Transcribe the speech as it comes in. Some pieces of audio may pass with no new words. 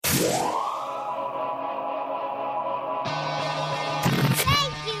Thank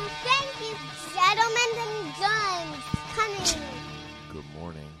you, gentlemen and guns. Coming. Good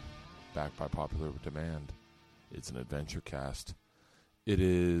morning. Back by popular demand. It's an AdventureCast. It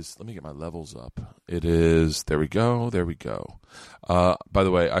is, let me get my levels up. It is, there we go. By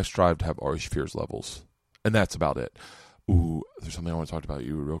the way, I strive to have Ari Shafir's levels. And that's about it. Ooh, there's something I want to talk about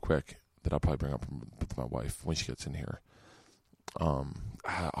you real quick that I'll probably bring up with my wife when she gets in here.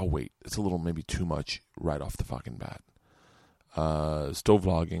 I'll wait. It's a little maybe too much right off the fucking bat. Still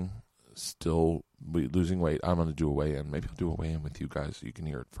vlogging, still losing weight. I'm going to do a weigh-in. Maybe I'll do a weigh-in with you guys so you can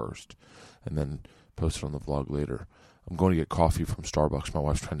hear it first and then post it on the vlog later. I'm going to get coffee from Starbucks. My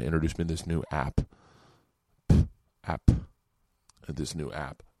wife's trying to introduce me to this new app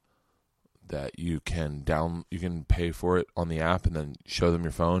that you can pay for it on the app and then show them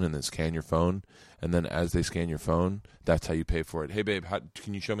your phone and then scan your phone. And then as they scan your phone, that's how you pay for it. Hey, babe,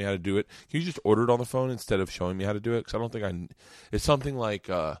 can you show me how to do it? Can you just order it on the phone instead of showing me how to do it? Because I don't think it's something like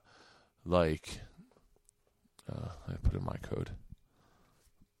I put in my code.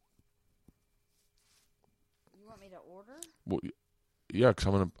 You want me to order? Well, yeah, because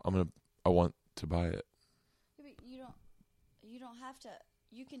I want to buy it. Yeah, but you don't have to.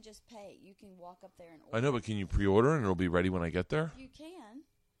 You can just pay. You can walk up there and order. I know, but can you pre-order and it'll be ready when I get there? You can,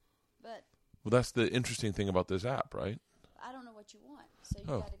 but... Well, that's the interesting thing about this app, right? I don't know what you want, so you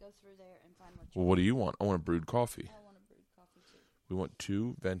got to go through there and find what you want. Well, what do you want? I want a brewed coffee. I want a brewed coffee, too. We want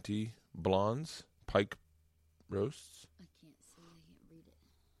 2 venti blondes, pike roasts. I can't see. I can't read it.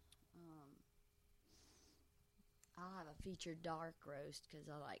 I'll have a featured dark roast because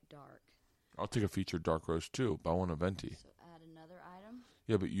I like dark. I'll take a featured dark roast, too, but I want a venti. So add another item?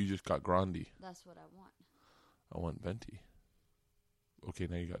 Yeah, but you just got grande. That's what I want. I want venti. Okay,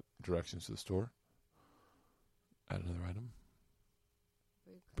 now you got directions to the store. Add another item.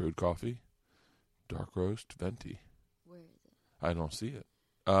 Brewed coffee. Dark roast, venti. Where is it? I don't see it.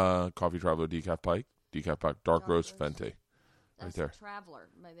 Coffee Traveler decaf pike. Dark roast, venti. That's right there. A Traveler.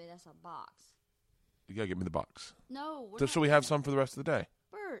 Maybe that's a box. You gotta give me the box. No. Just so we have some for the rest of the day.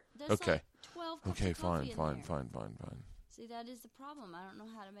 Bert, there's Okay. like 12 cups of coffee in there. Fine. See, that is the problem. I don't know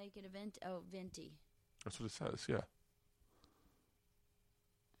how to make it a venti. Oh, venti. That's what it says, yeah.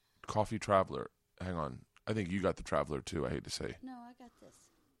 Coffee Traveler. Hang on. I think you got the Traveler, too, I hate to say. No, I got this.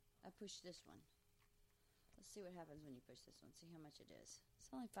 I pushed this one. Let's see what happens when you push this one. See how much it is.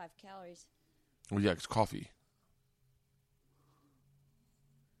 It's only 5 calories. Well, yeah, it's coffee.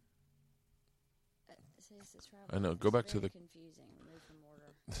 See, this is I know. Go back to the... confusing. Remove from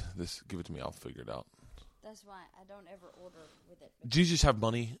order. Give it to me. I'll figure it out. That's why I don't ever order with it. Do you just have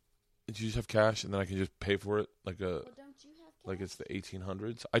money? Do you just have cash, and then I can just pay for it Well, don't you have cash? like it's the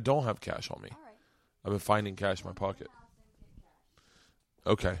 1800s? I don't have cash on me. All right. I've been finding cash in my pocket.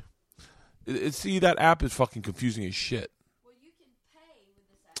 Okay. See, that app is fucking confusing as shit. Well, you can pay with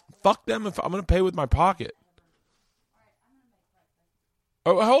this app. Fuck them if I'm going to pay with my pocket. All right, I'm going to make breakfast.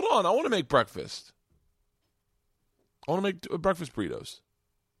 Oh, hold on. I want to make breakfast. I want to make breakfast burritos.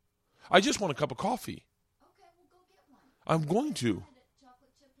 I just want a cup of coffee. Okay, well, go get one. I'm going to.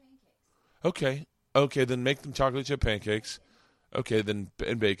 Chocolate chip pancakes. Okay, then make them chocolate chip pancakes. Okay, then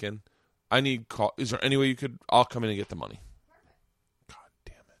and bacon. I need is there any way you could... I'll come in and get the money. Perfect. God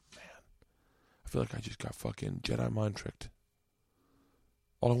damn it, man. I feel like I just got fucking Jedi mind tricked.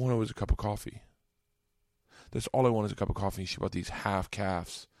 All I wanted was a cup of coffee. That's all I wanted is a cup of coffee. She bought these half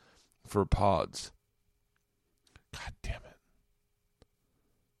calves for pods. God damn it.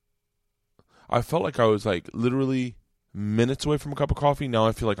 I felt like I was like literally minutes away from a cup of coffee. Now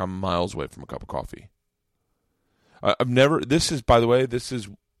I feel like I'm miles away from a cup of coffee. I've never... This is, by the way, this is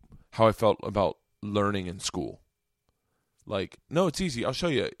how I felt about learning in school. Like, no, it's easy. I'll show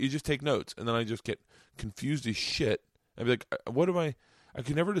you. You just take notes. And then I just get confused as shit. I'd be like, what am I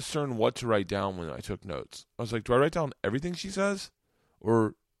could never discern what to write down when I took notes. I was like, do I write down everything she says?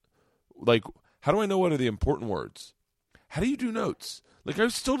 Or, like, how do I know what are the important words? How do you do notes? Like, I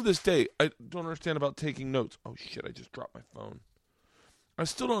still to this day, I don't understand about taking notes. Oh, shit, I just dropped my phone. I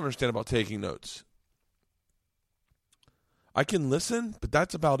still don't understand about taking notes. I can listen, but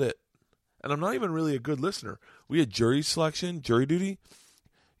that's about it. And I'm not even really a good listener. We had jury selection, jury duty.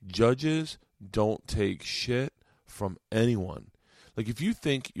 Judges don't take shit from anyone. Like, if you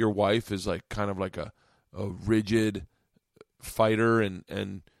think your wife is like kind of like a rigid fighter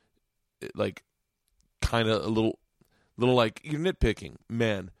and like kind of a little like you're nitpicking,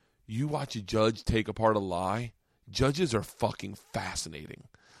 man, you watch a judge take apart a lie. Judges are fucking fascinating.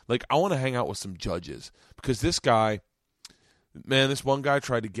 Like, I want to hang out with some judges because this guy... Man, this one guy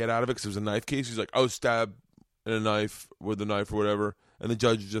tried to get out of it because it was a knife case. He's like, stab in a knife with a knife or whatever. And the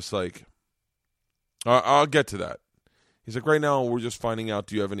judge is just like, I'll get to that. He's like, right now we're just finding out,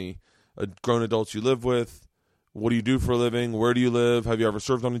 do you have any grown adults you live with? What do you do for a living? Where do you live? Have you ever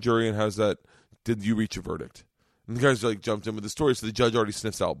served on a jury? And did you reach a verdict? And the guy's like jumped in with the story, so the judge already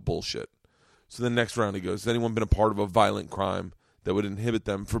sniffs out bullshit. So the next round he goes, has anyone been a part of a violent crime that would inhibit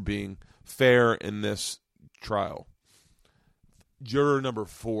them from being fair in this trial? Juror number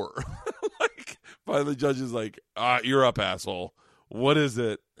 4. Like, finally the judge is like, you're up, asshole. What is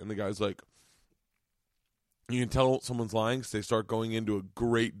it? And the guy's like, you can tell someone's lying because they start going into a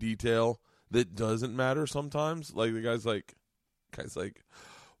great detail that doesn't matter sometimes. Like, the guy's like,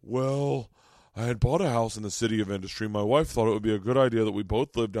 well, I had bought a house in the city of industry. My wife thought it would be a good idea that we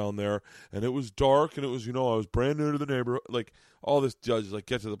both lived down there, and it was dark, and it was, I was brand new to the neighborhood. Like, all this judge is like,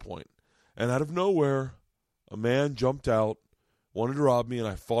 get to the point. And out of nowhere, a man jumped out, wanted to rob me, and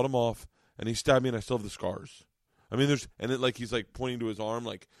I fought him off, and he stabbed me, and I still have the scars. I mean, he's like pointing to his arm,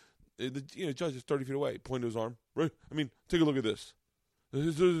 like, the judge is 30 feet away, pointing to his arm. Right? I mean, take a look at this. And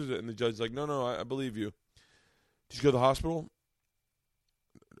the judge's like, no, I believe you. Did you go to the hospital?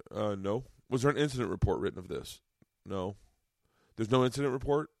 No. Was there an incident report written of this? No. There's no incident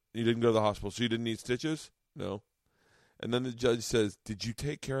report? You didn't go to the hospital, so you didn't need stitches? No. And then the judge says, did you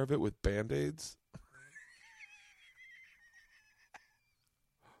take care of it with Band-Aids?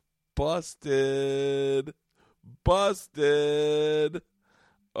 Busted.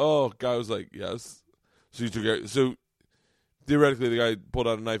 Oh, guy was like, yes. So you took care. So theoretically, the guy pulled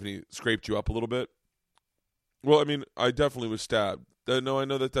out a knife and he scraped you up a little bit. Well, I mean, I definitely was stabbed. No, I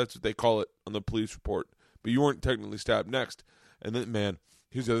know that's what they call it on the police report, but you weren't technically stabbed next. And then, man,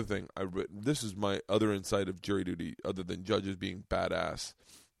 here's the other thing. This is my other insight of jury duty, other than judges being badass.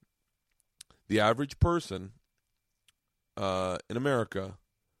 The average person in America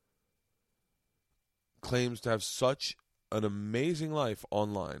claims to have such an amazing life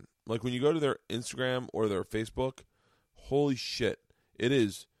online. Like, when you go to their Instagram or their Facebook, holy shit, it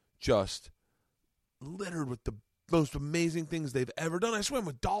is just littered with the most amazing things they've ever done. I swam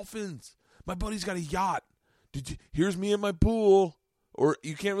with dolphins. My buddy's got a yacht. Here's me in my pool. Or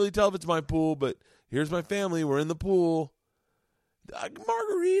you can't really tell if it's my pool, but here's my family. We're in the pool.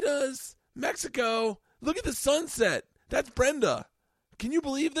 Margaritas. Mexico. Look at the sunset. That's Brenda. Can you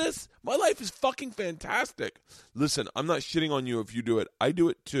believe this? My life is fucking fantastic. Listen, I'm not shitting on you if you do it. I do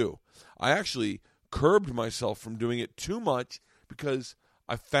it too. I actually curbed myself from doing it too much because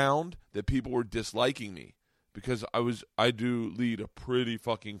I found that people were disliking me. Because I do lead a pretty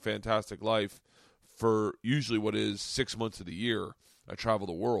fucking fantastic life for usually what is 6 months of the year. I travel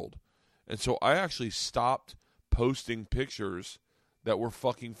the world. And so I actually stopped posting pictures that were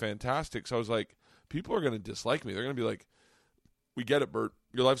fucking fantastic. So I was like, people are going to dislike me. They're going to be like, we get it, Bert.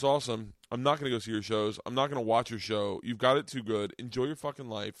 Your life's awesome. I'm not going to go see your shows. I'm not going to watch your show. You've got it too good. Enjoy your fucking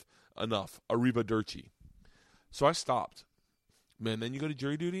life. Enough. Arrivederci. So I stopped. Man, then you go to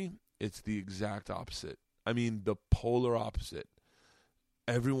jury duty, it's the exact opposite. I mean, the polar opposite.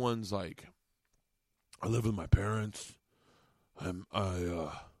 Everyone's like, I live with my parents. I've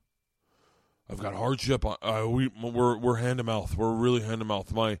got hardship. We're hand to mouth. We're really hand to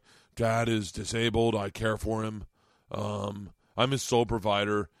mouth. My dad is disabled. I care for him. I'm his sole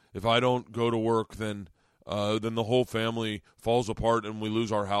provider. If I don't go to work, then the whole family falls apart and we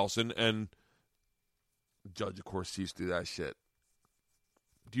lose our house. And the judge, of course, sees through that shit.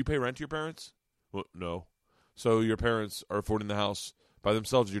 Do you pay rent to your parents? Well, no. So your parents are affording the house by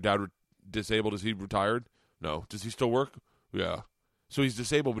themselves. Is your dad disabled? Is he retired? No. Does he still work? Yeah. So he's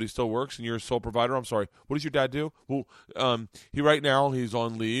disabled, but he still works, and you're his sole provider? I'm sorry. What does your dad do? Well, right now he's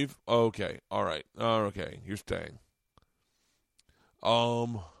on leave. Okay. All right. Okay. You're staying. I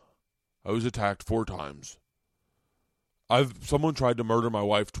was attacked 4 times. Someone tried to murder my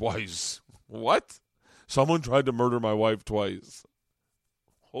wife twice. What? Someone tried to murder my wife twice.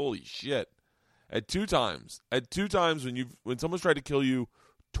 Holy shit. At 2 times. At 2 times when someone's tried to kill you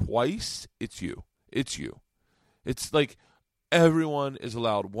twice, it's you. It's you. It's like everyone is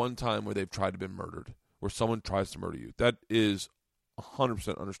allowed 1 time where they've tried to be murdered, where someone tries to murder you. That is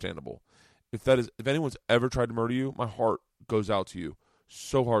 100% understandable. If anyone's ever tried to murder you, my heart goes out to you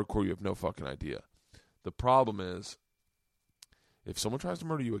so hardcore you have no fucking idea. The problem is, if someone tries to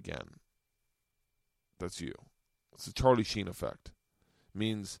murder you again, that's you. It's the Charlie Sheen effect. It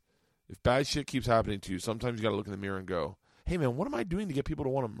means if bad shit keeps happening to you, sometimes you got to look in the mirror and go, hey man, what am I doing to get people to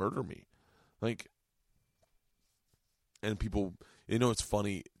want to murder me? Like, and people, what's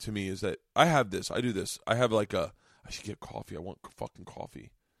funny to me is that I do this. I have I should get coffee. I want fucking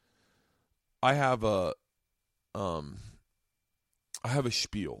coffee. I have a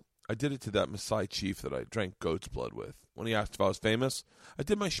spiel. I did it to that Maasai chief that I drank goat's blood with. When he asked if I was famous, I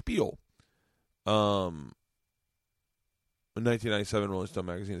did my spiel. In 1997, Rolling Stone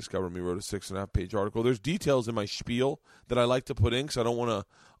magazine discovered me, wrote a 6.5-page article. There's details in my spiel that I like to put in because I don't want to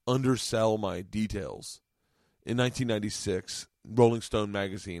undersell my details. In 1996, Rolling Stone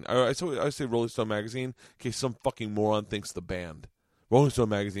magazine. I say Rolling Stone magazine in case some fucking moron thinks the band. Rolling Stone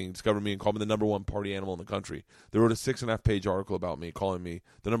magazine discovered me and called me the number one party animal in the country. They wrote a 6.5-page article about me, calling me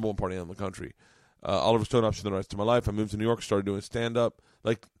the number one party animal in the country. Oliver Stone option the rest of my life. I moved to New York, started doing stand-up.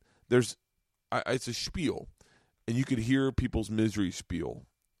 Like, it's a spiel. And you could hear people's misery spiel.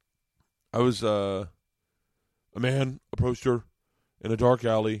 I was, a man approached her in a dark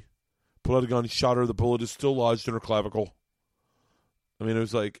alley, pulled out a gun, shot her. The bullet is still lodged in her clavicle. I mean, I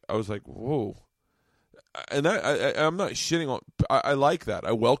was like, whoa. And I'm not shitting on, I like that.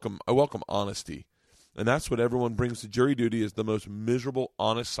 I welcome honesty. And that's what everyone brings to jury duty, is the most miserable,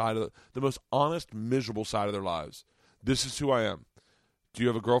 honest side of the most honest, miserable side of their lives. This is who I am. Do you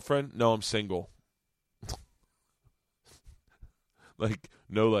have a girlfriend? No, I'm single.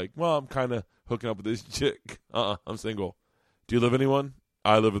 Well, I'm kind of hooking up with this chick. I'm single. Do you live with anyone?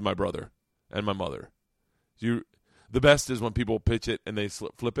 I live with my brother and my mother. The best is when people pitch it and they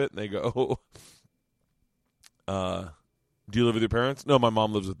flip it and they go, do you live with your parents? No, my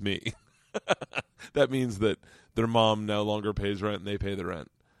mom lives with me. That means that their mom no longer pays rent and they pay the rent.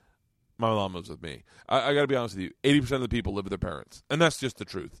 My mom lives with me. I got to be honest with you. 80% of the people live with their parents. And that's just the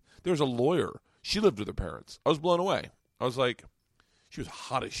truth. There's a lawyer. She lived with her parents. I was blown away. I was like, she was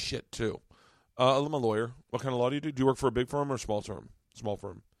hot as shit, too. I'm a lawyer. What kind of law do you do? Do you work for a big firm or a small firm? Small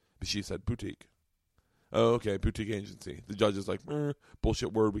firm. But she said boutique. Oh, okay, boutique agency. The judge is like,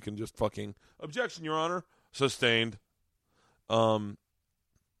 bullshit word. We can just fucking, objection, Your Honor. Sustained. But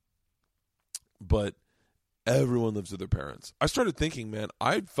everyone lives with their parents. I started thinking, man,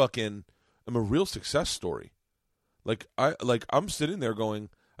 I'm a real success story. I'm sitting there going,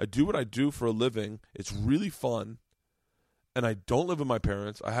 I do what I do for a living. It's really fun. And I don't live with my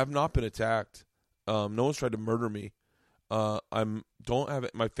parents. I have not been attacked. No one's tried to murder me. My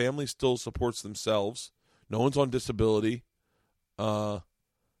family still supports themselves. No one's on disability. The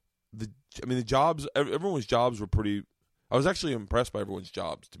jobs. Everyone's jobs were pretty. I was actually impressed by everyone's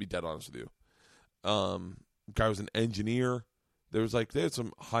jobs, to be dead honest with you. Guy was an engineer. They had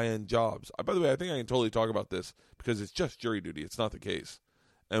some high end jobs. By the way, I think I can totally talk about this because it's just jury duty. It's not the case.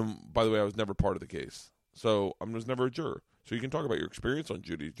 And by the way, I was never part of the case, so I was never a juror. So you can talk about your experience on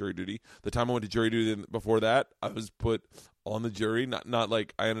jury duty. The time I went to jury duty before that, I was put on the jury. Not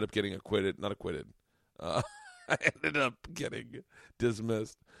like I ended up getting acquitted. Not acquitted. I ended up getting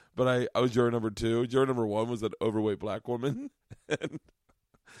dismissed. But I was juror number 2. Juror number 1 was an overweight black woman. And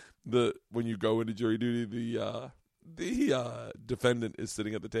when you go into jury duty, the defendant is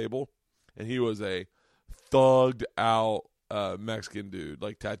sitting at the table, and he was a thugged out Mexican dude,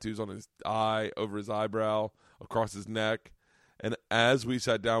 like tattoos on his eye, over his eyebrow, across his neck. And as we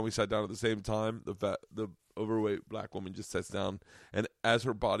sat down at the same time. The overweight black woman just sits down, and as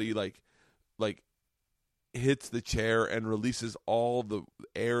her body like hits the chair and releases all the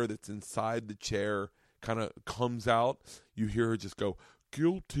air that's inside the chair, kind of comes out, you hear her just go,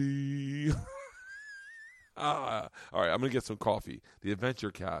 guilty. All right, I'm gonna get some coffee. The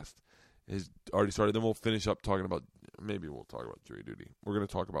AdventureCast has already started. Then we'll finish up talking about. Maybe we'll talk about jury duty. We're gonna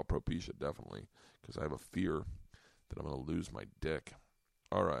talk about Propecia, definitely, because I have a fear that I'm gonna lose my dick.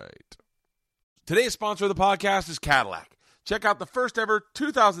 All right. Today's sponsor of the podcast is Cadillac. Check out the first ever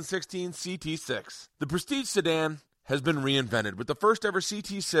 2016 CT6. The prestige sedan has been reinvented. With the first ever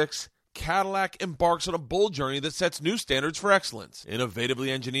CT6, Cadillac embarks on a bold journey that sets new standards for excellence. Innovatively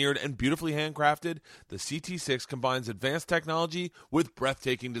engineered and beautifully handcrafted, the CT6 combines advanced technology with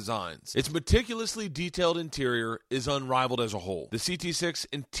breathtaking designs. Its meticulously detailed interior is unrivaled as a whole. The CT6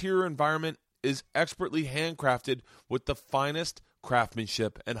 interior environment is expertly handcrafted with the finest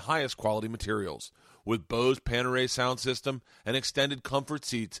craftsmanship and highest quality materials. With Bose Panerai sound system and extended comfort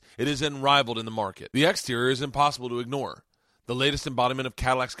seats, it is unrivaled in the market. The exterior is impossible to ignore. The latest embodiment of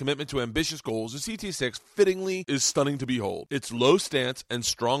Cadillac's commitment to ambitious goals, the CT6 fittingly is stunning to behold. Its low stance and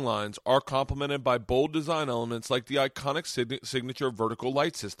strong lines are complemented by bold design elements like the iconic signature vertical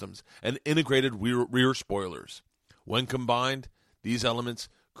light systems and integrated rear spoilers. When combined, these elements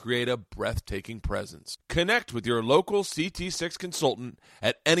create a breathtaking presence. Connect with your local CT6 consultant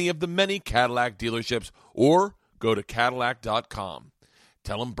at any of the many Cadillac dealerships or go to Cadillac.com.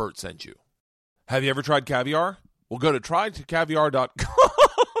 Tell them Bert sent you. Have you ever tried caviar? Well, go to trycaviar.com.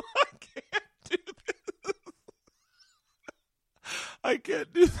 I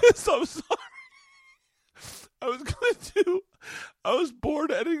can't do this. I'm sorry. I was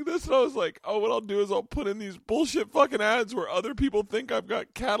bored editing this, and I was like, oh, what I'll do is I'll put in these bullshit fucking ads where other people think I've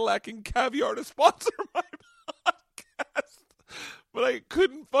got Cadillac and Caviar to sponsor my podcast. But I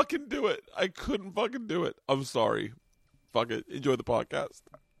couldn't fucking do it. I'm sorry. Fuck it. Enjoy the podcast.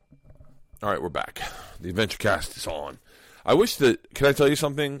 All right, we're back. The AdventureCast is on. I wish that... Can I tell you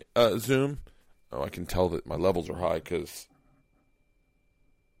something, Zoom? Oh, I can tell that my levels are high because...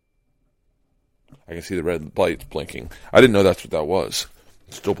 I can see the red lights blinking. I didn't know that's what that was.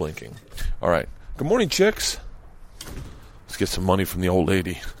 It's still blinking. All right. Good morning, chicks. Let's get some money from the old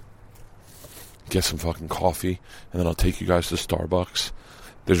lady. Get some fucking coffee, and then I'll take you guys to Starbucks.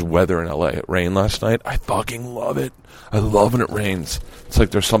 There's weather in LA. It rained last night. I fucking love it. I love when it rains. It's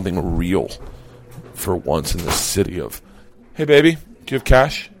like there's something real for once in the city of... Hey, baby. Do you have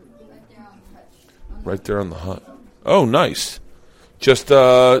cash? Right there on the hut. Oh, nice. Just,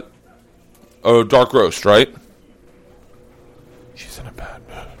 dark roast, right? She's in a bad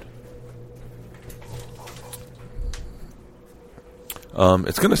mood.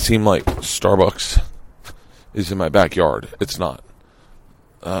 It's going to seem like Starbucks is in my backyard. It's not.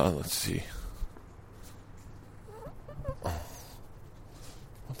 Let's see.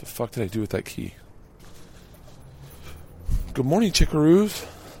 What the fuck did I do with that key? Good morning, chickaroos.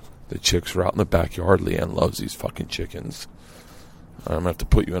 The chicks are out in the backyard. Leanne loves these fucking chickens. I'm going to have to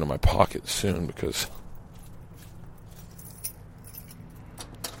put you into my pocket soon because...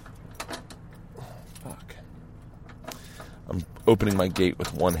 Fuck. I'm opening my gate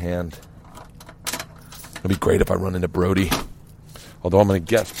with one hand. It'd be great if I run into Brody. Although I'm going to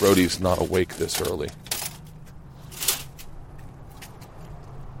guess Brody's not awake this early.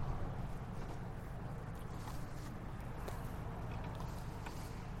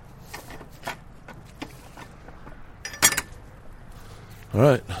 All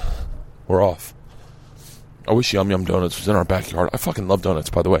right, we're off. I wish Yum Yum Donuts was in our backyard. I fucking love donuts,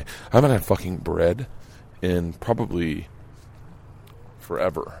 by the way. I haven't had fucking bread in probably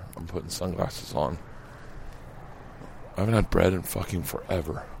forever. I'm putting sunglasses on. I haven't had bread in fucking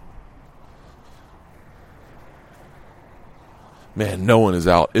forever. Man, no one is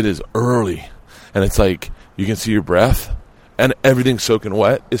out. It is early. And it's like, you can see your breath. And everything's soaking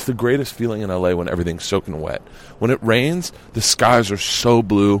wet. It's the greatest feeling in LA when everything's soaking wet. When it rains, the skies are so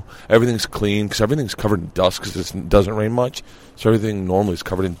blue. Everything's clean because everything's covered in dust because it doesn't rain much. So everything normally is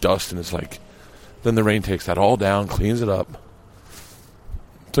covered in dust, and it's like, then the rain takes that all down, cleans it up.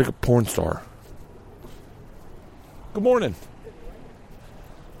 It's like a porn star. Good morning.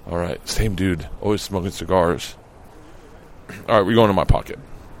 All right, same dude, always smoking cigars. All right, we're going to my pocket.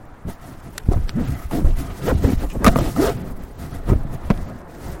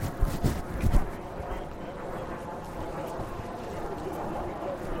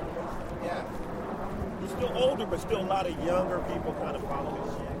 But still a lot of younger people kind of follow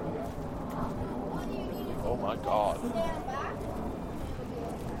this shit. Oh my God.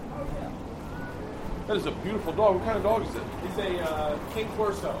 That is a beautiful dog. What kind of dog is it? He's a King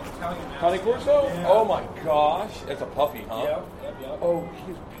Corso, Italian Mastiff. Connie Corso? Yeah. Oh my gosh. That's a puppy, huh? Yep. Oh,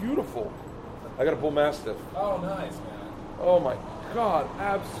 he's beautiful. I got a bull mastiff. Oh, nice, man. Oh my God.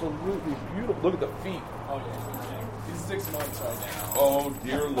 Absolutely beautiful. Look at the feet. Oh, yeah. He's 6 months right now. Oh,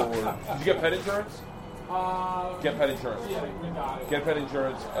 dear Lord. Did you get pet insurance? Get pet insurance. Yeah, we got it. Get pet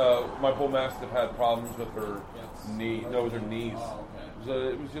insurance. My bull mastiff had problems with her knee. No, with her knees. Oh,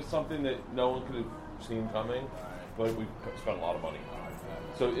 okay. It was just something that no one could have seen coming, but we spent a lot of money.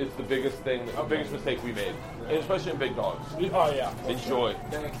 So it's the biggest thing, the biggest mistake we made, and especially in big dogs. Oh, yeah. Enjoy.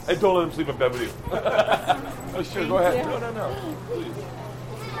 Thanks. And don't let him sleep in bed with you. Oh, sure. Go ahead. No. Please.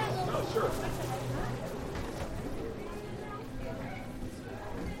 No, sure.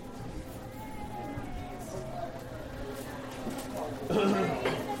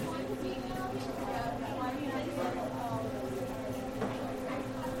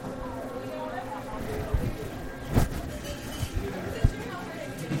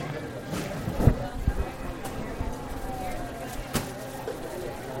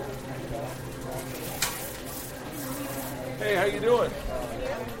 Hey, how you doing?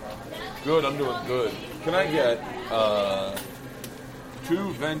 Good, I'm doing good. Can I get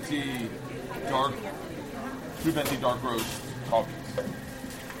two venti dark roast coffees?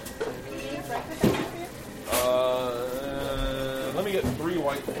 Let me get 3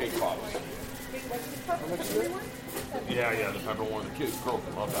 white cake pops. Yeah, the pepper one. The kids, girls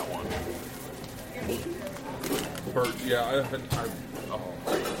love that one. Bert, yeah,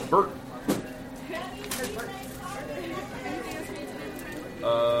 Bert.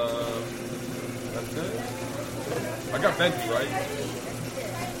 That's it. I got venti, right?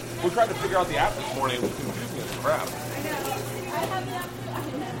 We tried to figure out the app this morning. It was confusing as crap.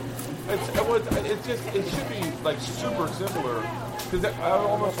 It should be like super similar because I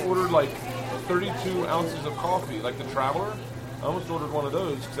almost ordered like 32 ounces of coffee, like the Traveler. I almost ordered one of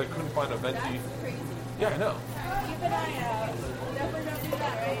those because I couldn't find a venti. Yeah, I know. Keep an eye out. Definitely don't do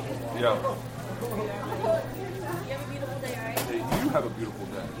that, right? Yeah. You have a beautiful day, right? Hey, you have a beautiful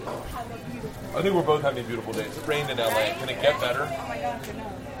day. I think we're both having beautiful days. It rained in LA. Can it get better? Oh my gosh, I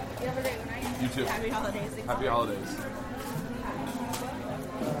know. You have a great night. You too. Happy holidays. Happy holidays.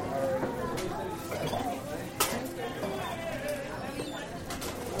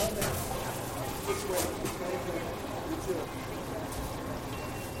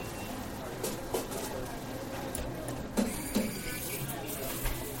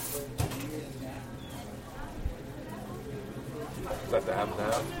 Is that the half and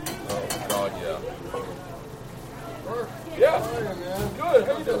half? Oh, God, yeah. Yeah. Good.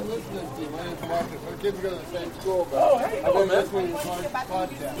 How you doing? Listening to you. My name's Marcus. My kids go to the same school. But Oh, hey, I've hello, been man. listening to your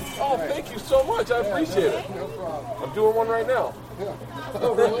podcast. Oh, thank you so much. I appreciate it. No problem. I'm doing one right now. Yeah.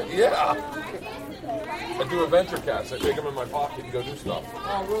 Oh, really? Yeah. I do AdventureCast. I take them in my pocket and go do stuff.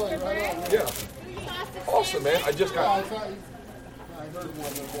 Oh, really? Right on. Yeah. Awesome, man. I just Yeah, I got... thought you... I heard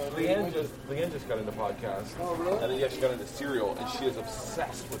one. Leanne just got into podcasts. Oh, really? And then, yeah, she got into cereal, and she is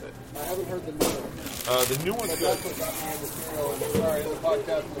obsessed with it. I haven't heard the new one. The new one's But good. that's what got me into cereal. And sorry, the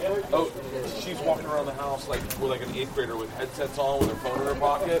podcast was first. Oh, she's walking around the house like we're like an 8th grader with headsets on with her phone in her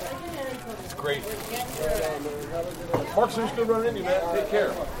pocket. It's great. Mark, so it's good running into you, man. Take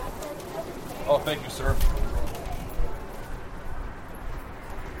care. Oh, thank you, sir.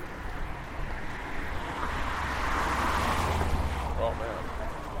 Oh, man.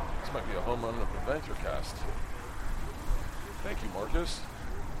 This might be a home run of AdventureCast. Thank you, Marcus.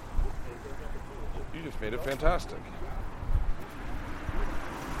 You just made it fantastic.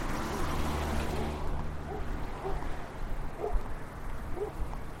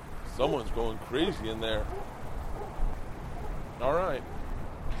 Someone's going crazy in there. All right.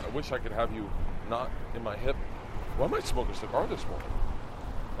 I wish I could have you not in my hip. Well, I might smoke a cigar this morning.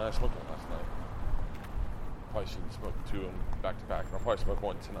 No, I smoked one last night. Probably shouldn't smoke two and back to back. I'll probably smoke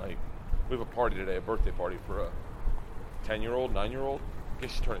one tonight. We have a party today, a birthday party for a 10-year-old, 9-year-old. I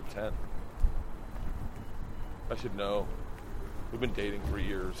guess she's turning 10. I should know. We've been dating for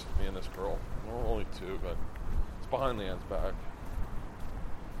years, me and this girl. Well, only 2, but it's behind Leanne's back.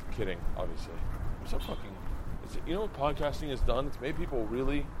 Kidding, obviously. I'm so fucking... You know what podcasting has done? It's made people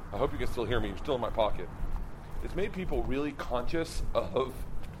really... I hope you can still hear me. You're still in my pocket. It's made people really conscious of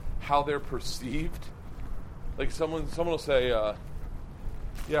how they're perceived. Like someone will say,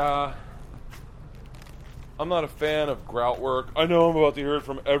 yeah, I'm not a fan of grout work. I know I'm about to hear it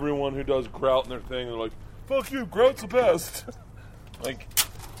from everyone who does grout in their thing. They're like, fuck you, grout's the best. Like,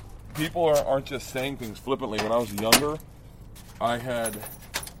 people aren't just saying things flippantly. When I was younger, I had...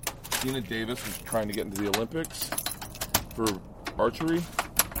 Gina Davis was trying to get into the Olympics for archery.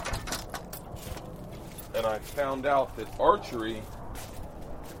 And I found out that archery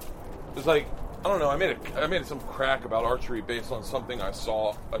is like, I don't know, I made some crack about archery based on something I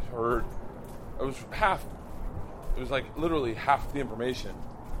saw, I heard. It was like literally half the information.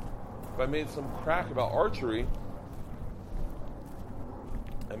 But I made some crack about archery.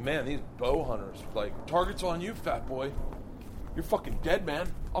 And man, these bow hunters, like, target's on you, fat boy. You're fucking dead, man.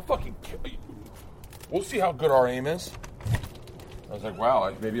 I'll fucking kill you. We'll see how good our aim is. I was like,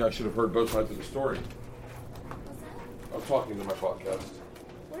 wow, maybe I should have heard both sides of the story. I'm talking to my podcast.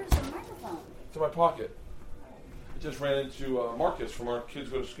 Where's the microphone? It's in my pocket. I just ran into Marcus from our Kids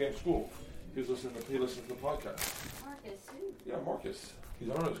Go to Scam School. He listens to the podcast. Marcus, who? Yeah, Marcus. He's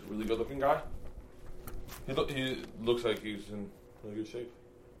a really good-looking guy. He looks like he's in really good shape.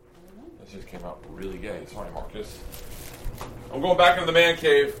 That just came out really gay. Sorry, Marcus. I'm going back into the man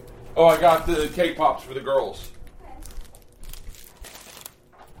cave. Oh, I got the cake pops for the girls.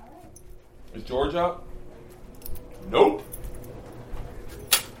 Is George up? Nope.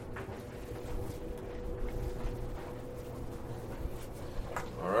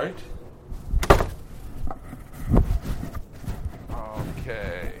 All right.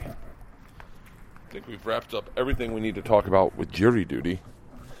 Okay. I think we've wrapped up everything we need to talk about with jury duty.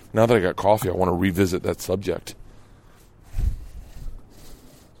 Now that I got coffee, I want to revisit that subject.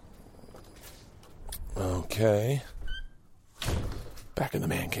 Okay. Back in the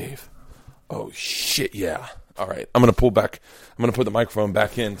man cave. Oh, shit, yeah. All right, I'm going to pull back. I'm going to put the microphone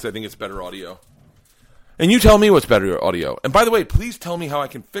back in because I think it's better audio. And you tell me what's better audio. And by the way, please tell me how I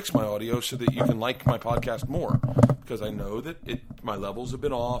can fix my audio so that you can like my podcast more. Because I know that my levels have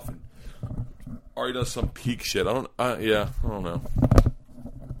been off. And Ari does some peak shit. I don't know.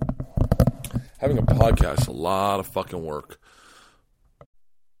 Having a podcast is a lot of fucking work.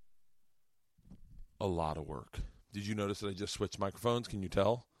 A lot of work. Did you notice that I just switched microphones? Can you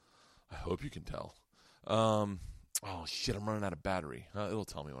tell? I hope you can tell. Oh, shit, I'm running out of battery. It'll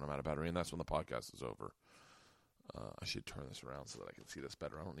tell me when I'm out of battery, and that's when the podcast is over. I should turn this around so that I can see this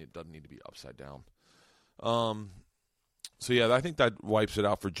better. It doesn't need to be upside down. So, yeah, I think that wipes it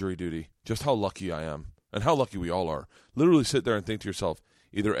out for jury duty. Just how lucky I am, and how lucky we all are. Literally sit there and think to yourself,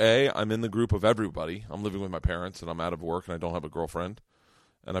 either A, I'm in the group of everybody. I'm living with my parents, and I'm out of work, and I don't have a girlfriend,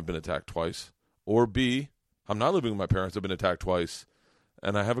 and I've been attacked twice. Or B, I'm not living with my parents. I've been attacked twice,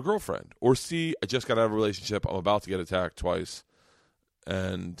 and I have a girlfriend. Or C, I just got out of a relationship. I'm about to get attacked twice,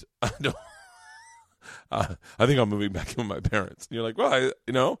 and I don't. I think I'm moving back in with my parents. And you're like,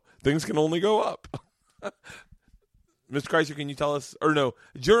 well, things can only go up. Mr. Kreischer, can you tell us? Or no,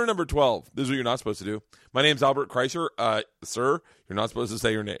 juror number 12. This is what you're not supposed to do. My name's Albert Kreischer. Sir, you're not supposed to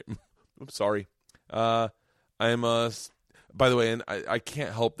say your name. Oops, sorry. I am by the way, and I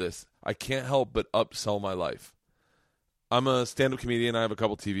can't help this. I can't help but upsell my life. I'm a stand-up comedian. I have a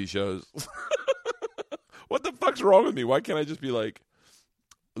couple TV shows. What the fuck's wrong with me? Why can't I just be like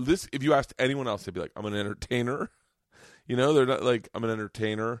this? If you asked anyone else, they'd be like, I'm an entertainer. They're not like, I'm an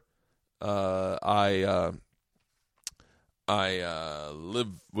entertainer. I live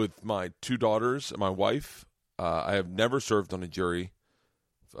with my 2 daughters and my wife. I have never served on a jury,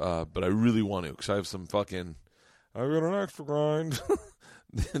 but I really want to because I have some fucking. I got an extra grind.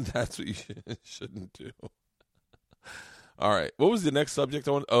 That's what you shouldn't do. All right. What was the next subject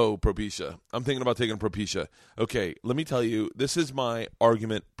I want? Oh, Propecia. I'm thinking about taking Propecia. Okay, let me tell you. This is my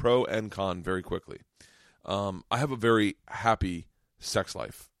argument, pro and con, very quickly. I have a very happy sex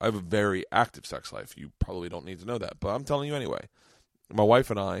life. I have a very active sex life. You probably don't need to know that, but I'm telling you anyway. My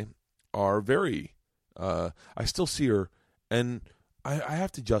wife and I are very, I still see her, and I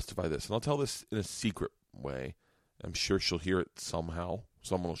have to justify this, and I'll tell this in a secret way. I'm sure she'll hear it somehow.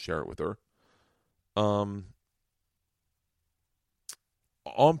 Someone will share it with her. On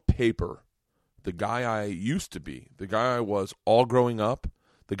paper, the guy I used to be, the guy I was all growing up,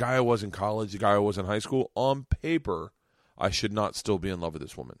 the guy I was in college, the guy I was in high school, on paper, I should not still be in love with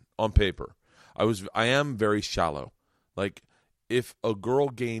this woman. On paper. I am very shallow. Like, if a girl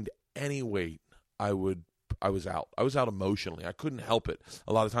gained any weight, I was out. I was out emotionally. I couldn't help it.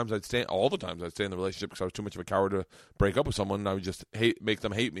 A lot of times all the times I'd stay in the relationship because I was too much of a coward to break up with someone, and I would just make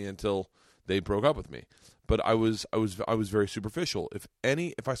them hate me until they broke up with me. But I was very superficial. If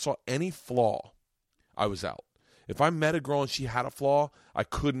I saw any flaw, I was out. If I met a girl and she had a flaw, I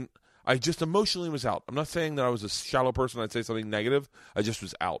just emotionally was out. I'm not saying that I was a shallow person. I'd say something negative. I just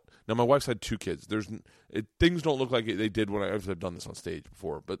was out. Now, my wife's had 2 kids. Things don't look like they did when I've done this on stage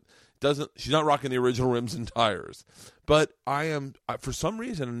before, but she's not rocking the original rims and tires. But I am, for some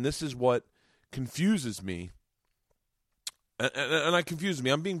reason, and this is what confuses me, and I confuse me.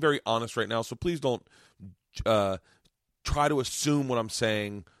 I'm being very honest right now, so please don't try to assume what I'm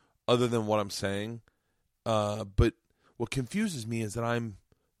saying other than what I'm saying. But what confuses me is that I'm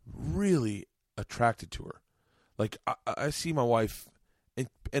really attracted to her. Like, I see my wife,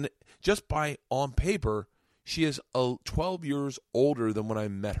 and just by on paper, she is 12 years older than when I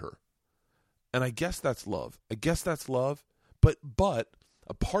met her. And I guess that's love. But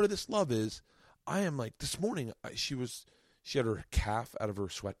a part of this love is, I am like, this morning, she had her calf out of her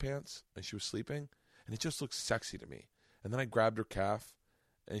sweatpants, and she was sleeping, and it just looked sexy to me. And then I grabbed her calf,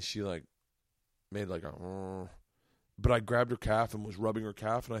 and she like made like a. But I grabbed her calf and was rubbing her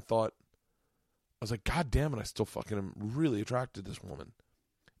calf, and I was like, God damn it, I still fucking am really attracted to this woman.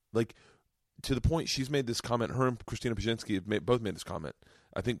 Like, to the point she's made this comment, her and Christina Pajinski have both made this comment.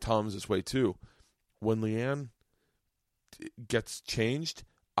 I think Tom's this way too. When Leanne gets changed,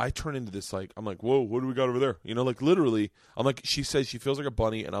 I turn into this, like, I'm like, whoa, what do we got over there? Like, literally, I'm like, she says she feels like a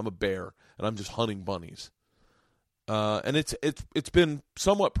bunny, and I'm a bear, and I'm just hunting bunnies. And it's been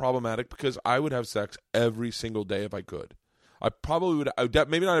somewhat problematic because I would have sex every single day if I could. I probably would.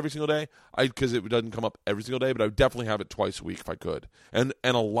 Maybe not every single day, because it doesn't come up every single day. But I would definitely have it twice a week if I could. And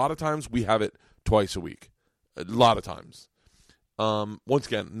a lot of times we have it twice a week. A lot of times. Once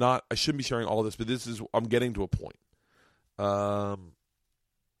again, I shouldn't be sharing all of this, but I'm getting to a point. I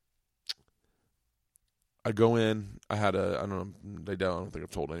go in. I don't think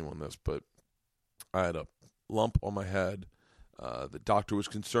I've told anyone this, but I had a lump on my head. The doctor was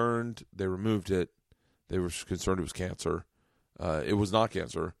concerned. They removed it. They were concerned it was cancer. It was not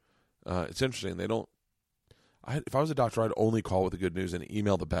cancer. It's interesting. If I was a doctor, I'd only call with the good news and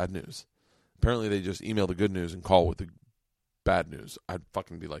email the bad news. Apparently, they just email the good news and call with the bad news. I'd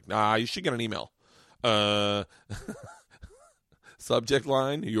fucking be like, nah, you should get an email. Subject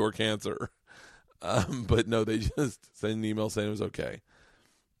line, your cancer. But no, they just sent an email saying it was okay.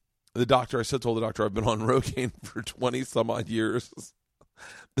 The doctor, I told the doctor I've been on Rogaine for 20 some odd years.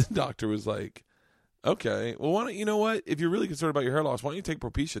 The doctor was like, okay, well, why don't you know what? If you're really concerned about your hair loss, why don't you take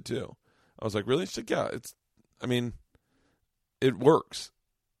Propecia too? I was like, really? She's like, yeah, it works.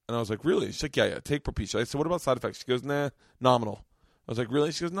 And I was like, really? She's like, yeah, take Propecia. I said, what about side effects? She goes, nah, nominal. I was like,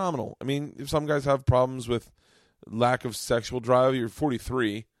 really? She goes, nominal. I mean, if some guys have problems with lack of sexual drive, you're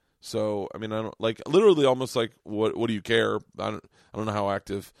 43. So, I mean, I don't like literally almost like what do you care? I don't know how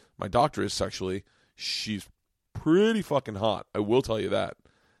active my doctor is sexually. She's pretty fucking hot. I will tell you that.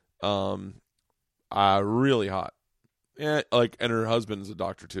 Really hot. Yeah, like, and her husband is a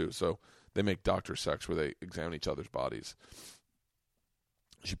doctor too, so they make doctor sex where they examine each other's bodies.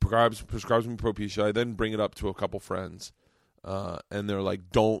 She prescribes me Propecia. I then bring it up to a couple friends, and they're like,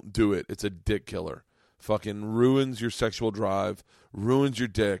 "Don't do it. It's a dick killer. Fucking ruins your sexual drive, ruins your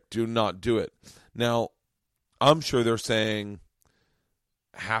dick. Do not do it." Now, I'm sure they're saying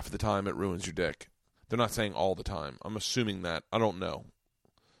half the time it ruins your dick. They're not saying all the time. I'm assuming that. I don't know.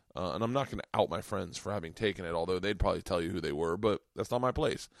 And I'm not going to out my friends for having taken it, although they'd probably tell you who they were, but that's not my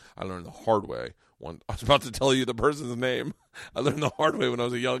place. I learned the hard way. I was about to tell you the person's name. I learned the hard way when I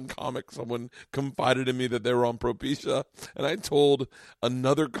was a young comic. Someone confided in me that they were on Propecia, and I told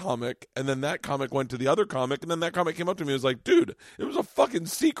another comic, and then that comic went to the other comic, and then that comic came up to me and was like, dude, it was a fucking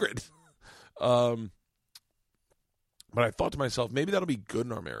secret. But I thought to myself, maybe that'll be good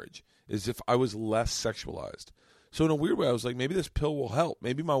in our marriage, is if I was less sexualized. So in a weird way, I was like, maybe this pill will help.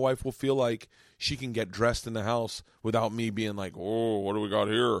 Maybe my wife will feel like she can get dressed in the house without me being like, oh, what do we got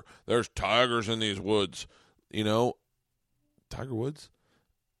here? There's tigers in these woods. You know, Tiger Woods?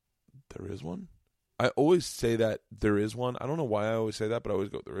 There is one? I always say that there is one. I don't know why I always say that, but I always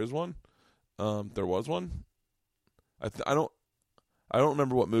go, there is one? There was one? I don't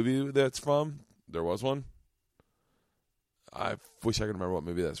remember what movie that's from. There was one? I wish I could remember what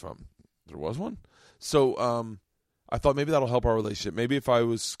movie that's from. There was one? So, I thought maybe that'll help our relationship. Maybe if I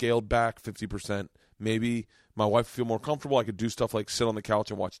was scaled back 50%, maybe my wife would feel more comfortable. I could do stuff like sit on the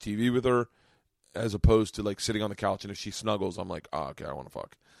couch and watch TV with her as opposed to like sitting on the couch, and if she snuggles, I'm like, okay, I want to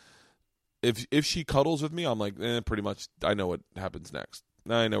fuck. If she cuddles with me, I'm like, pretty much I know what happens next.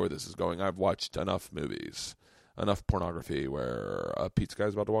 I know where this is going. I've watched enough movies, enough pornography where a pizza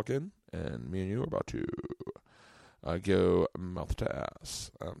guy's about to walk in, and me and you are about to go mouth to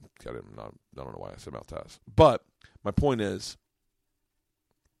ass. I don't know why I said mouth to ass. But my point is,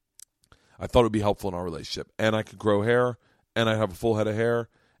 I thought it would be helpful in our relationship. And I could grow hair, and I'd have a full head of hair,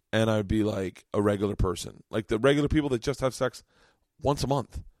 and I'd be like a regular person. Like the regular people that just have sex once a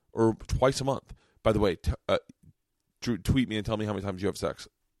month or twice a month. By the way, tweet me and tell me how many times you have sex.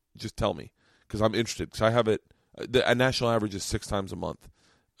 Just tell me, because I'm interested. Because I have it, a national average is 6 times a month.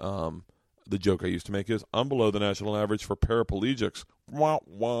 The joke I used to make is, I'm below the national average for paraplegics. Wah,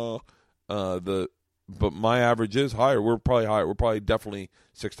 wah. But my average is higher. We're probably higher. We're probably definitely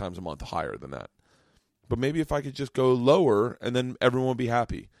 6 times a month higher than that. But maybe if I could just go lower, and then everyone would be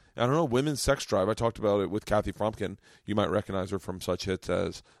happy. I don't know, women's sex drive. I talked about it with Kathy Fromkin. You might recognize her from such hits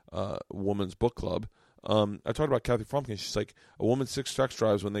as Woman's Book Club. I talked about Kathy Fromkin. She's like, a woman's sex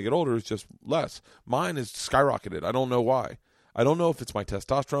drives when they get older is just less. Mine is skyrocketed. I don't know why. I don't know if it's my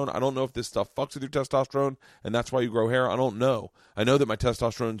testosterone. I don't know if this stuff fucks with your testosterone, and that's why you grow hair. I don't know. I know that my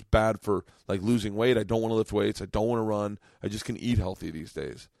testosterone's bad for like losing weight. I don't want to lift weights. I don't want to run. I just can eat healthy these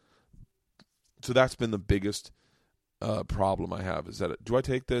days. So that's been the biggest problem I have, is that do I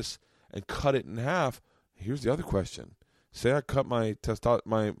take this and cut it in half? Here's the other question. Say I cut my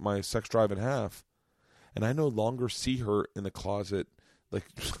my sex drive in half, and I no longer see her in the closet, like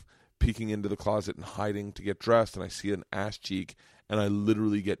peeking into the closet and hiding to get dressed, and I see an ass cheek, and I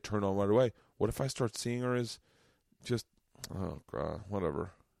literally get turned on right away. What if I start seeing her as just, oh, God,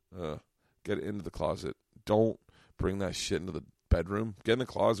 whatever. Get into the closet. Don't bring that shit into the bedroom. Get in the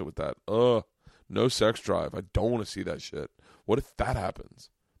closet with that. No sex drive. I don't want to see that shit. What if that happens?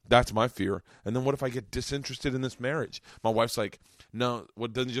 That's my fear. And then what if I get disinterested in this marriage? My wife's like, no,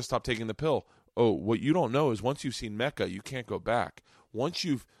 doesn't just stop taking the pill. Oh, what you don't know is once you've seen Mecca, you can't go back. Once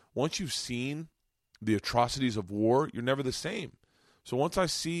you've seen the atrocities of war, you're never the same. So once I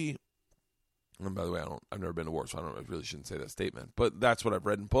see, and by the way, I've never been to war, so I really shouldn't say that statement. But that's what I've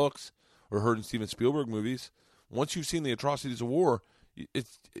read in books or heard in Steven Spielberg movies. Once you've seen the atrocities of war,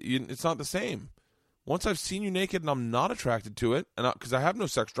 it's not the same. Once I've seen you naked and I'm not attracted to it, and because I have no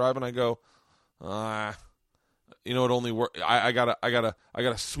sex drive, and I go, it only works. I got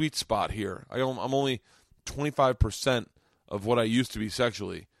a sweet spot here. I'm only 25% of what I used to be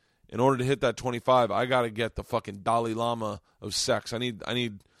sexually. In order to hit that 25, I got to get the fucking Dalai Lama of sex. I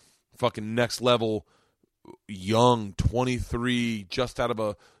need fucking next level, young, 23, just out of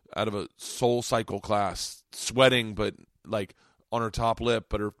a Soul Cycle class, sweating, but like on her top lip,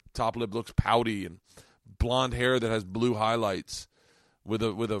 but her top lip looks pouty, and blonde hair that has blue highlights, with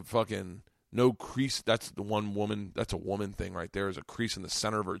a fucking no crease. That's the one woman. That's a woman thing right there. Is a crease in the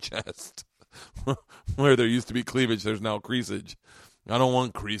center of her chest, where there used to be cleavage. There's now creasage. I don't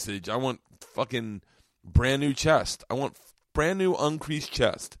want creasage. I want fucking brand new chest. I want brand new uncreased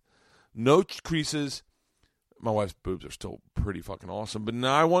chest. No creases. My wife's boobs are still pretty fucking awesome, but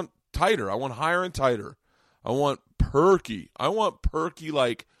now I want tighter. I want higher and tighter. I want perky. I want perky,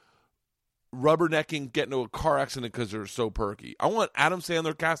 like rubbernecking, get into a car accident because they're so perky. I want Adam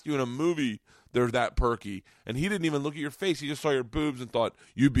Sandler cast you in a movie. They're that perky, and he didn't even look at your face. He just saw your boobs and thought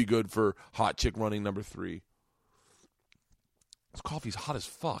you'd be good for hot chick running number 3. This coffee's hot as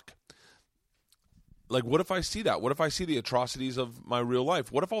fuck. Like, what if I see that? What if I see the atrocities of my real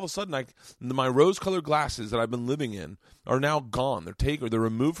life? What if all of a sudden my rose-colored glasses that I've been living in are now gone? They're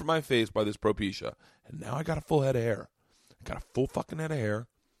removed from my face by this Propecia, and now I got a full head of hair. I got a full fucking head of hair.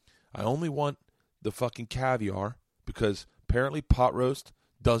 I only want the fucking caviar because apparently pot roast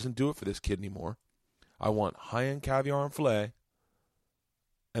doesn't do it for this kid anymore. I want high-end caviar and filet.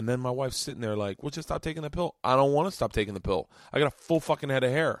 And then my wife's sitting there like, "Well, just stop taking the pill." I don't want to stop taking the pill. I got a full fucking head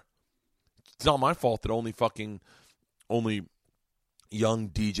of hair. It's not my fault that only young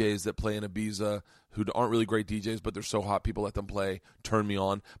DJs that play in Ibiza, who aren't really great DJs, but they're so hot, people let them play, turn me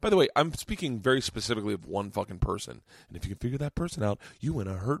on. By the way, I'm speaking very specifically of one fucking person. And if you can figure that person out, you win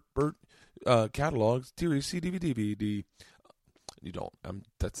a Hurt Burt catalog, series, CD, DVD. You don't.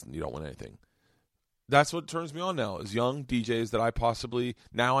 You don't win anything. That's what turns me on now, is young DJs that I possibly,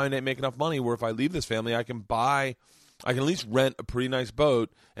 now I make enough money where if I leave this family, I can at least rent a pretty nice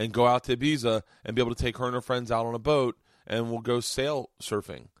boat and go out to Ibiza and be able to take her and her friends out on a boat, and we'll go sail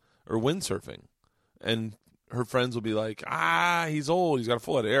surfing or windsurfing. And her friends will be like, he's old. He's got a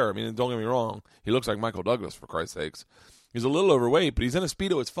full head of hair. I mean, don't get me wrong. He looks like Michael Douglas, for Christ's sakes. He's a little overweight, but he's in a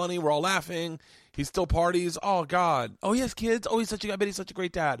Speedo. It's funny. We're all laughing. He still parties. Oh, God. Oh, he has kids. Oh, I bet he's such a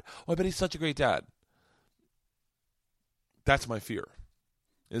great dad. Oh, I bet he's such a great dad. That's my fear,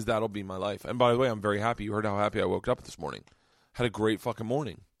 is that'll be my life. And by the way, I'm very happy. You heard how happy I woke up this morning. Had a great fucking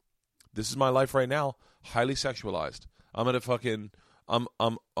morning. This is my life right now, highly sexualized. I'm at a fucking, I'm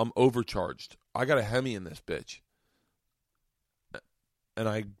overcharged. I got a Hemi in this bitch. And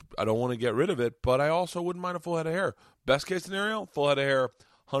I don't want to get rid of it, but I also wouldn't mind a full head of hair. Best case scenario, full head of hair,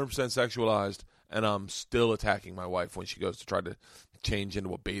 100% sexualized, and I'm still attacking my wife when she goes to try to change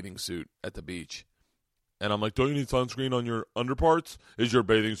into a bathing suit at the beach. And I'm like, "Don't you need sunscreen on your underparts? Is your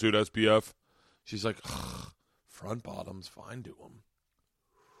bathing suit SPF?" She's like, "Front bottoms, fine, do them."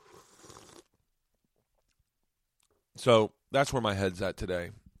 So that's where my head's at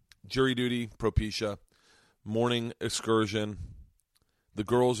today. Jury duty, Propecia, morning excursion. The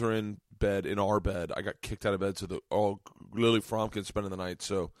girls are in bed, in our bed. I got kicked out of bed, so Lily Fromkin's spending the night.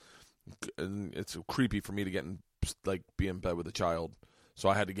 So it's creepy for me to be in bed with a child. So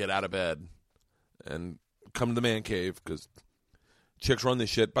I had to get out of bed and come to the man cave because chicks run this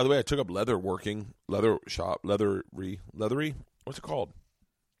shit. By the way, I took up leather shop. Leathery. What's it called?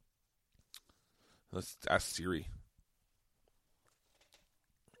 Let's ask Siri.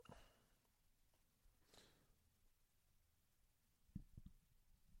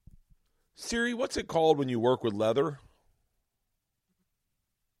 Siri, what's it called when you work with leather?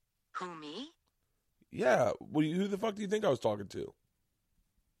 Who, me? Yeah. Who the fuck do you think I was talking to?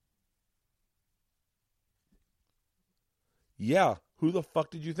 Yeah. Who the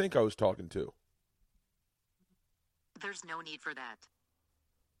fuck did you think I was talking to? There's no need for that.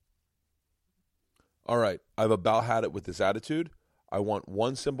 All right. I've about had it with this attitude. I want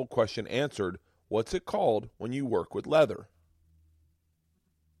one simple question answered. What's it called when you work with leather?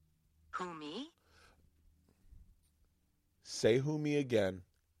 Who, me? Say who me again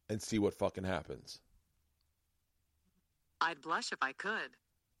and see what fucking happens. I'd blush if I could.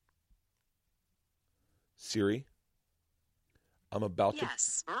 Siri, I'm about to...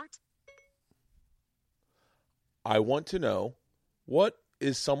 Yes, Bert? I want to know, what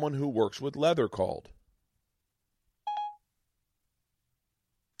is someone who works with leather called?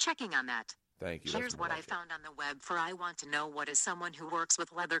 Checking on that. Thank you. Here's what I found on the web for I want to know, what is someone who works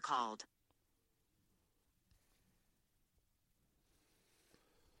with leather called?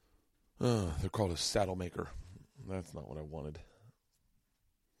 They're called a saddle maker. That's not what I wanted.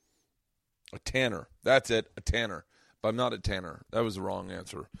 A tanner. That's it. A tanner. But I'm not a tanner. That was the wrong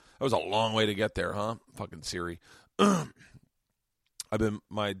answer. That was a long way to get there, huh? Fucking Siri. I've been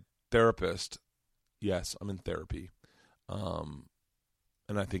my therapist. Yes, I'm in therapy. And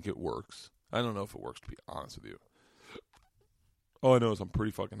and I think it works. I don't know if it works, to be honest with you. All I know is I'm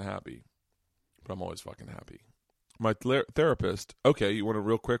pretty fucking happy, but I'm always fucking happy. My therapist, okay, you want to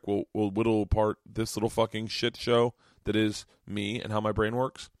real quick, we'll whittle apart this little fucking shit show that is me and how my brain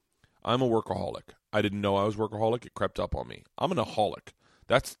works. I'm a workaholic. I didn't know I was workaholic. It crept up on me. I'm an aholic.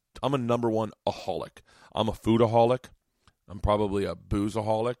 I'm a number one aholic. I'm a foodaholic. I'm probably a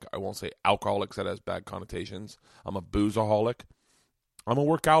boozeaholic. I won't say alcoholic because that has bad connotations. I'm a boozeaholic. I'm a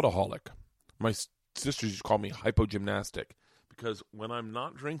workoutaholic. My sisters used to call me hypogymnastic because when I'm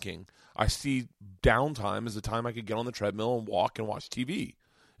not drinking, I see downtime as the time I could get on the treadmill and walk and watch TV.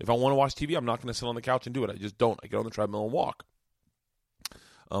 If I want to watch TV, I'm not going to sit on the couch and do it. I just don't. I get on the treadmill and walk.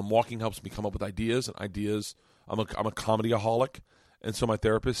 Walking helps me come up with ideas, and ideas. I'm a comedyaholic, and so my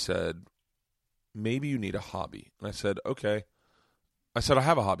therapist said, maybe you need a hobby. And I said, okay. I said, I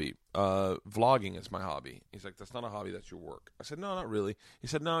have a hobby. Vlogging is my hobby. He's like, that's not a hobby, that's your work. I said, no, not really. He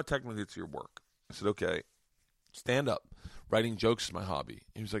said, no, technically it's your work. I said, okay. Stand up. Writing jokes is my hobby.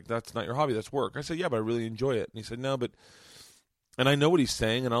 He was like, that's not your hobby, that's work. I said, yeah, but I really enjoy it. And he said, no, but... And I know what he's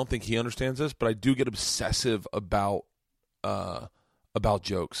saying, and I don't think he understands this, but I do get obsessive about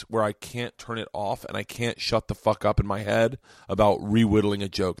jokes, where I can't turn it off, and I can't shut the fuck up in my head about re-whittling a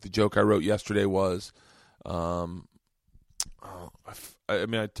joke. The joke I wrote yesterday was... the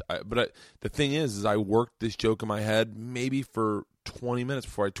thing is I worked this joke in my head maybe for 20 minutes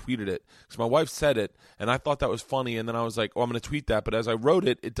before I tweeted it. Because my wife said it, and I thought that was funny, and then I was like, oh, I'm going to tweet that. But as I wrote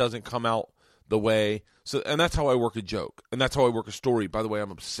it, it doesn't come out the way. So, and that's how I work a joke, and that's how I work a story. By the way, I'm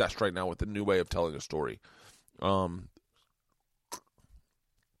obsessed right now with the new way of telling a story. Let's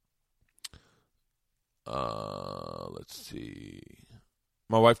see.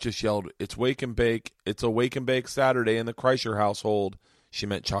 My wife just yelled, it's wake and bake. It's a wake and bake Saturday in the Kreischer household. She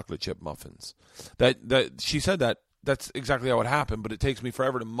meant chocolate chip muffins. That she said that. That's exactly how it happened, but it takes me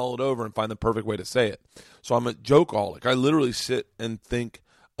forever to mull it over and find the perfect way to say it. So I'm a jokeaholic. I literally sit and think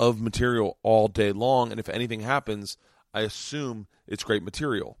of material all day long, and if anything happens, I assume it's great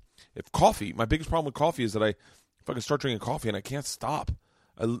material. If coffee, my biggest problem with coffee is that if I can start drinking coffee and I can't stop,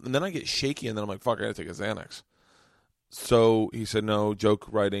 and then I get shaky, and then I'm like, fuck, I gotta take a Xanax. So he said, no, joke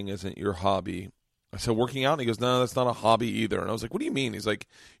writing isn't your hobby. I said, working out? And he goes, no, that's not a hobby either. And I was like, what do you mean? He's like,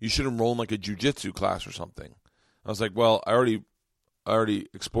 you should enroll in like a jiu-jitsu class or something. I was like, well, I already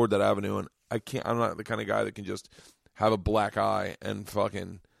explored that avenue, and I'm not the kind of guy that can just have a black eye and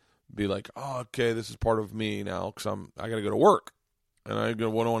fucking be like, oh, okay, this is part of me now because I got to go to work, and I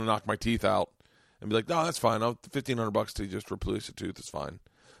don't want to knock my teeth out and be like, no, that's fine. I'll $1,500 to just replace a tooth is fine.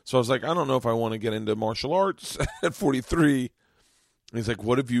 So I was like, I don't know if I want to get into martial arts at 43. And he's like,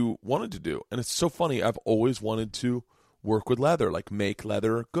 what have you wanted to do? And it's so funny. I've always wanted to work with leather, like make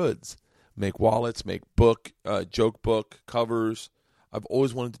leather goods, make wallets, make joke book covers. I've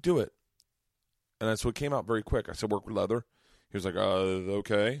always wanted to do it. And so it came out very quick. I said, work with leather. He was like,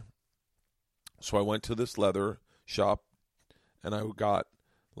 okay. So I went to this leather shop, and I got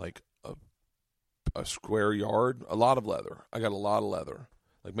like a square yard, a lot of leather. I got a lot of leather,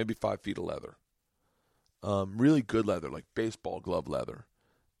 like maybe 5 feet of leather. Really good leather, like baseball glove leather.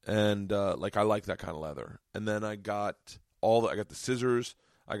 And like I like that kind of leather. And then I got I got the scissors,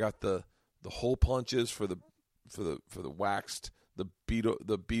 I got the hole punches for the waxed, the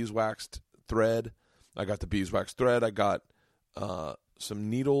beeswaxed thread. I got the beeswax thread. I got some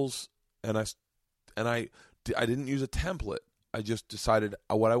needles, and I didn't use a template. I just decided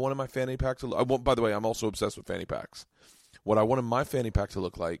what I wanted my fanny pack to look. By the way, I'm also obsessed with fanny packs. What I wanted my fanny pack to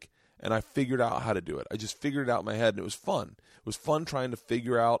look like, and I figured out how to do it. I just figured it out in my head, and it was fun. It was fun trying to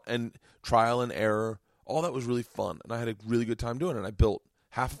figure out and trial and error. All that was really fun, and I had a really good time doing it. I built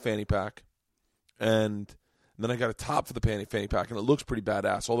half a fanny pack, and then I got a top for the fanny pack, and it looks pretty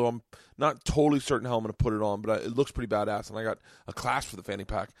badass, although I'm not totally certain how I'm going to put it on, but it looks pretty badass, and I got a clasp for the fanny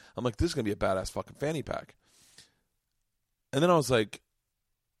pack. I'm like, this is going to be a badass fucking fanny pack. And then I was like,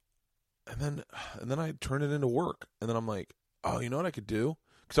 and then I turned it into work, and then I'm like, oh, you know what I could do?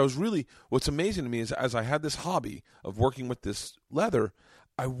 Because I was really, what's amazing to me is as I had this hobby of working with this leather,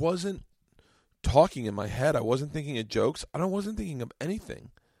 I wasn't talking in my head. I wasn't thinking of jokes. I wasn't thinking of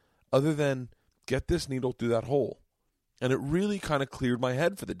anything other than get this needle through that hole. And it really kind of cleared my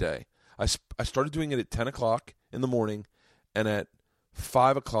head for the day. I started doing it at 10 o'clock in the morning, and at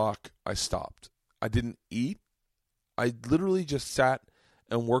 5 o'clock I stopped. I didn't eat. I literally just sat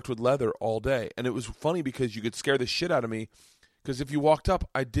and worked with leather all day. And it was funny because you could scare the shit out of me, because if you walked up,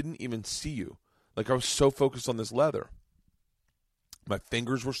 I didn't even see you. Like, I was so focused on this leather. My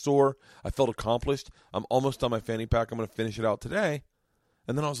fingers were sore. I felt accomplished. I'm almost done my fanny pack. I'm going to finish it out today.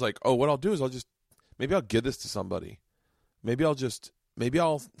 And then I was like, oh, what I'll do is maybe I'll give this to somebody. Maybe I'll just maybe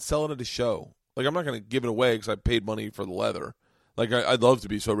I'll sell it at a show. Like, I'm not going to give it away because I paid money for the leather. Like, I'd love to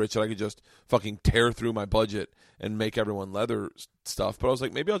be so rich that I could just fucking tear through my budget and make everyone leather stuff. But I was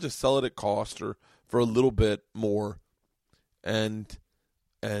like, maybe I'll just sell it at cost or for a little bit more. And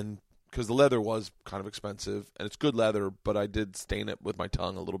because the leather was kind of expensive, and it's good leather, but I did stain it with my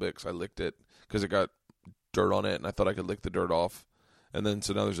tongue a little bit because I licked it because it got dirt on it, and I thought I could lick the dirt off. And then,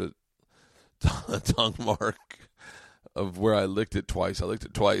 so now there's a tongue mark of where I licked it twice. I licked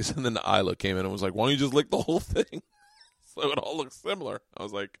it twice, and then Isla came in and was like, why don't you just lick the whole thing? So it all looks similar. I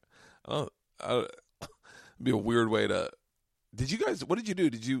was like, oh, it'd be a weird way to. Did you guys? What did you do?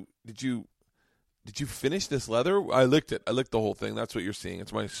 Did you finish this leather? I licked it. I licked the whole thing. That's what you're seeing.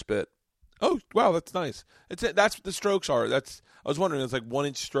 It's my spit. Oh wow, that's nice. That's what the strokes are. I was wondering. It's like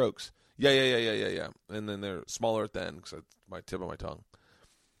 1-inch strokes. Yeah. And then they're smaller at the end because it's my tip of my tongue.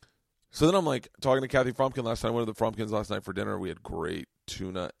 So then I'm like talking to Kathy Fromkin last night. I went to the Fromkins last night for dinner. We had great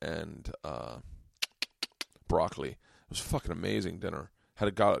tuna and broccoli. It was fucking amazing dinner. Had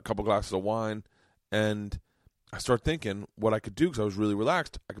a couple glasses of wine, and I started thinking what I could do because I was really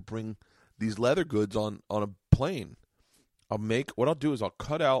relaxed. I could bring these leather goods on a plane. What I'll do is I'll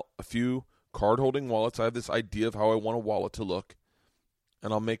cut out a few card-holding wallets. I have this idea of how I want a wallet to look,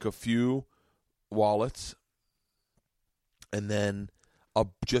 and I'll make a few wallets, and then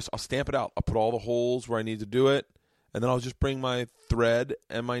I'll stamp it out. I'll put all the holes where I need to do it, and then I'll just bring my thread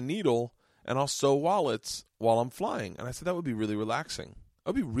and my needle, and I'll sew wallets while I'm flying. And I said that would be really relaxing.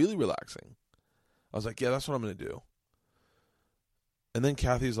 That would be really relaxing. I was like, yeah, that's what I'm going to do. And then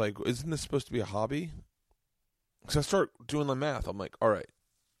Kathy's like, isn't this supposed to be a hobby? Because I start doing the math. I'm like, all right,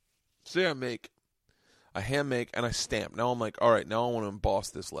 say I hand make and I stamp. Now I'm like, all right, now I want to emboss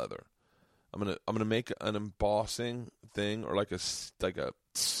this leather. I'm gonna make an embossing thing or like a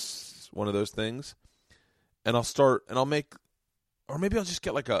one of those things, and I'll make, or maybe I'll just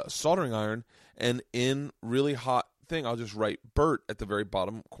get like a soldering iron, and in really hot thing I'll just write Bert at the very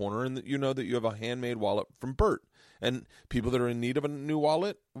bottom corner, and you know that you have a handmade wallet from Bert. And people that are in need of a new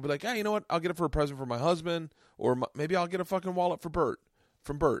wallet will be like, hey, you know what? I'll get it for a present for my husband, or maybe I'll get a fucking wallet for Bert,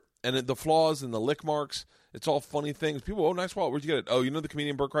 from Bert. And the flaws and the lick marks, it's all funny things. People, oh, nice wallet. Where'd you get it? Oh, you know the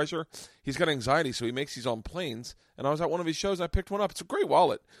comedian Bert Kreischer? He's got anxiety, so he makes these on planes. And I was at one of his shows, and I picked one up. It's a great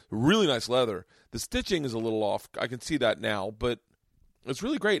wallet. Really nice leather. The stitching is a little off. I can see that now, but it's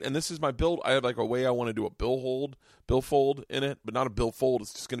really great. And this is my build. I have like a way I want to do a bill fold in it, but not a bill fold.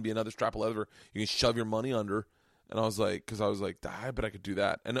 It's just going to be another strap of leather you can shove your money under. And I was like, I bet I could do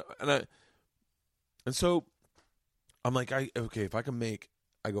that. And so I'm like, if I can make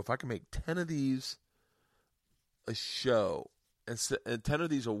 10 of these a show and 10 of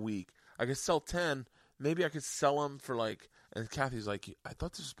these a week, I could sell 10. Maybe I could sell them for like, and Kathy's like, I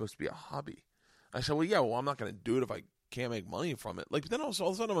thought this was supposed to be a hobby. I said, well, I'm not going to do it if I can't make money from it. Like, but then all of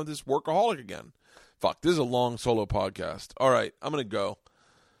a sudden I'm this workaholic again. Fuck, this is a long solo podcast. All right, I'm going to go.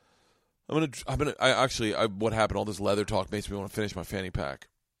 What happened, all this leather talk makes me want to finish my fanny pack.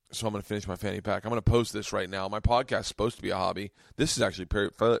 So I'm going to finish my fanny pack. I'm going to post this right now. My podcast is supposed to be a hobby. This is actually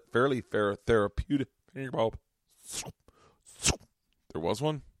fairly therapeutic. There was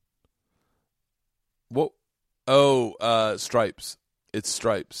one? What? Oh, Stripes. It's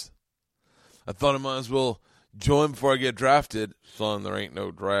Stripes. I thought I might as well join before I get drafted. Son, there ain't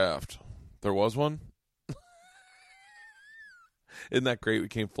no draft. There was one? Isn't that great? We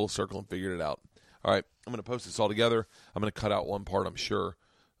came full circle and figured it out. All right, I'm going to post this all together. I'm going to cut out one part, I'm sure,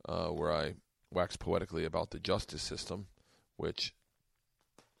 where I wax poetically about the justice system, which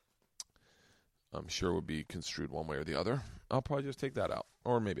I'm sure would be construed one way or the other. I'll probably just take that out.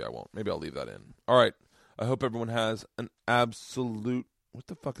 Or maybe I won't. Maybe I'll leave that in. All right. I hope everyone has an absolute... What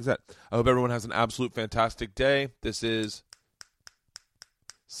the fuck is that? I hope everyone has an absolute fantastic day. This is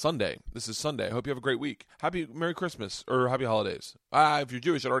Sunday. I hope you have a great week. Merry Christmas or Happy Holidays. If you're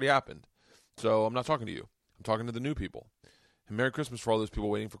Jewish, it already happened. So I'm not talking to you. I'm talking to the new people. And Merry Christmas for all those people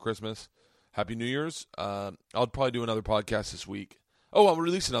waiting for Christmas. Happy New Year's. I'll probably do another podcast this week. Oh, I'll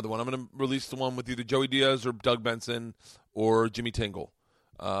release another one. I'm going to release the one with either Joey Diaz or Doug Benson or Jimmy Tingle.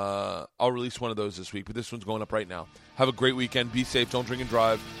 I'll release one of those this week, but this one's going up right now. Have a great weekend. Be safe. Don't drink and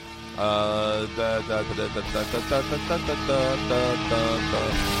drive. You live with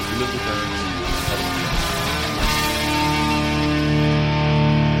your parents.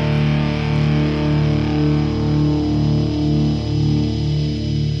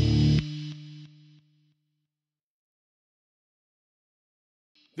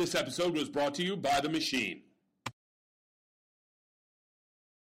 This episode was brought to you by The Machine.